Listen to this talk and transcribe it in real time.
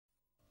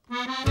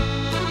I'm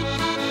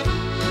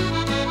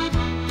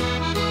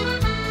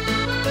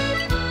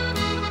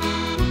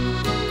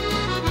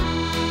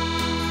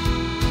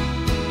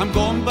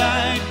going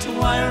back to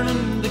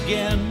Ireland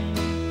again.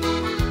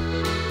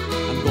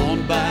 I'm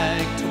going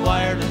back to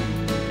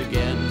Ireland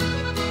again.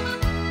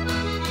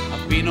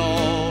 I've been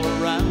all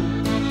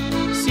around,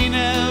 seen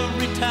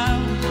every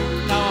town.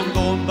 Now I'm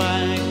going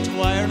back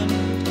to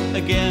Ireland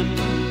again.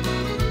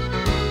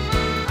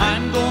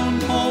 I'm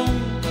going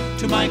home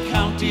to my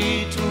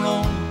county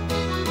Tyrone,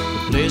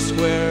 the place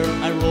where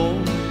I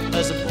roamed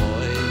as a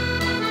boy,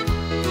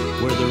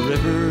 where the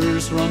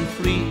rivers run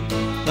free.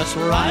 That's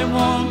where I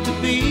want to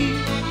be.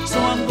 So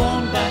I'm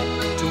going back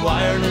to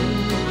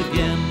Ireland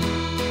again.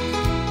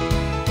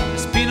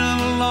 It's been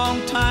a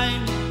long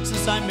time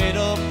since I made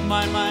up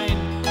my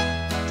mind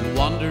to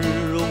wander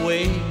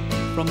away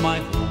from my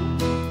home.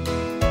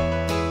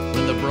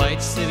 When the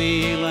bright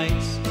city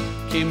lights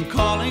came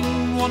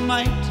calling one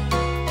night,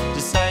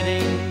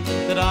 deciding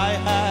that I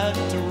had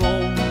to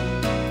roam.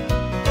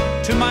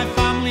 To my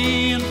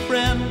family and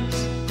friends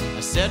I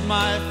said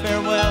my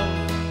farewell.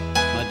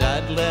 My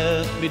dad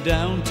left me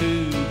down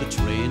to the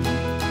train,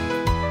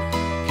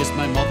 kissed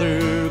my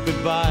mother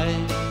goodbye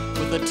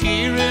with a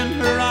tear in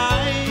her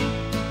eye,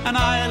 and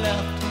I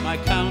left my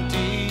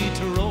county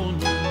Tyrone.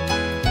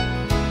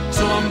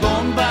 So I'm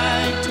going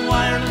back to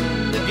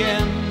Ireland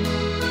again.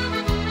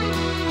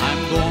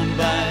 I'm going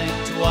back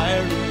to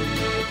Ireland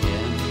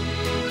again.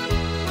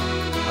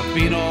 I've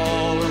been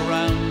all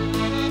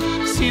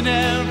around, seen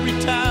every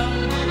town.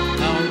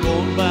 Now I'm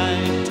going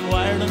back to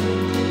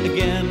Ireland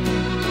again.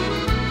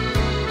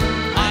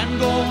 I'm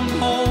going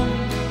home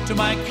to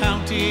my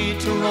county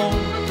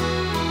Tyrone,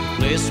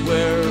 place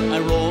where I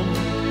roamed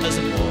as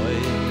a boy,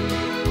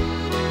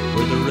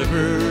 where the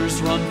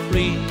rivers run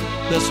free.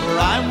 That's where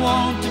I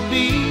want to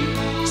be.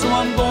 So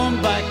I'm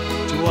going back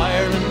to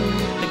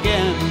Ireland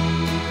again.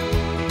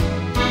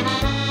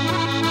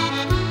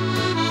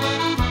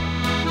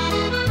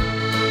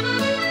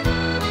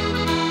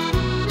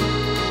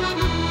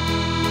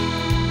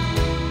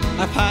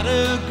 I've had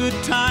a good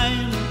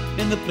time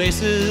in the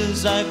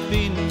places I've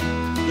been.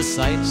 The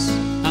sights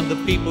and the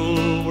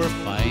people were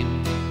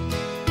fine.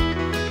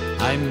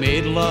 I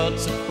made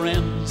lots of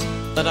friends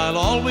that I'll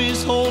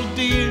always hold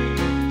dear.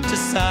 It's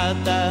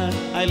sad that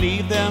I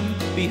leave them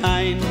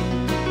behind.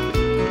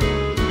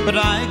 But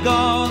I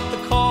got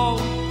the call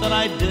that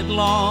I did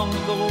long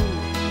ago,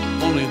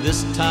 only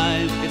this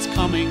time it's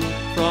coming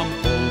from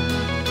home.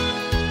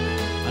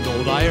 And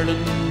old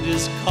Ireland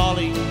is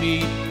calling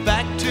me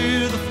back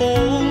to the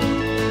fold,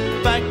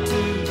 back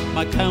to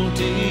my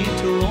county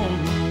Tyrone.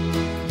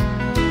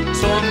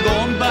 So I'm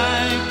going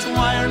back to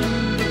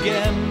Ireland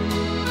again.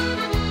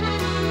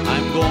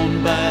 I'm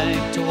going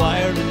back to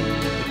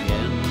Ireland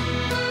again.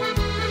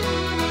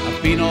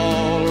 I've been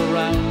all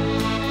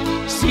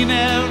around, seen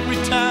every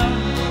town.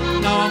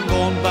 Now I'm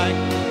going back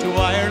to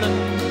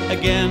Ireland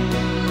again.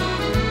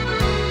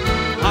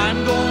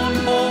 I'm going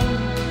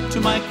home to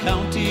my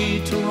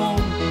county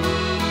Tyrone,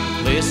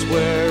 place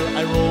where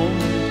I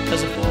roamed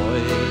as a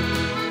boy,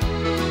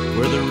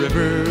 where the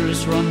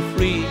rivers run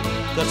free.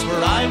 That's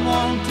where I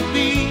want to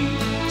be.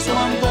 So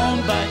I'm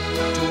going back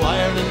to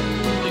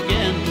Ireland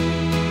again,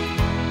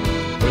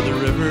 where the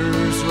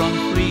rivers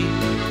run free.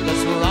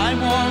 That's where I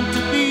want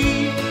to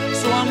be.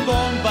 So I'm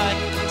going back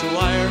to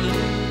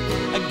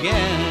Ireland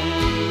again.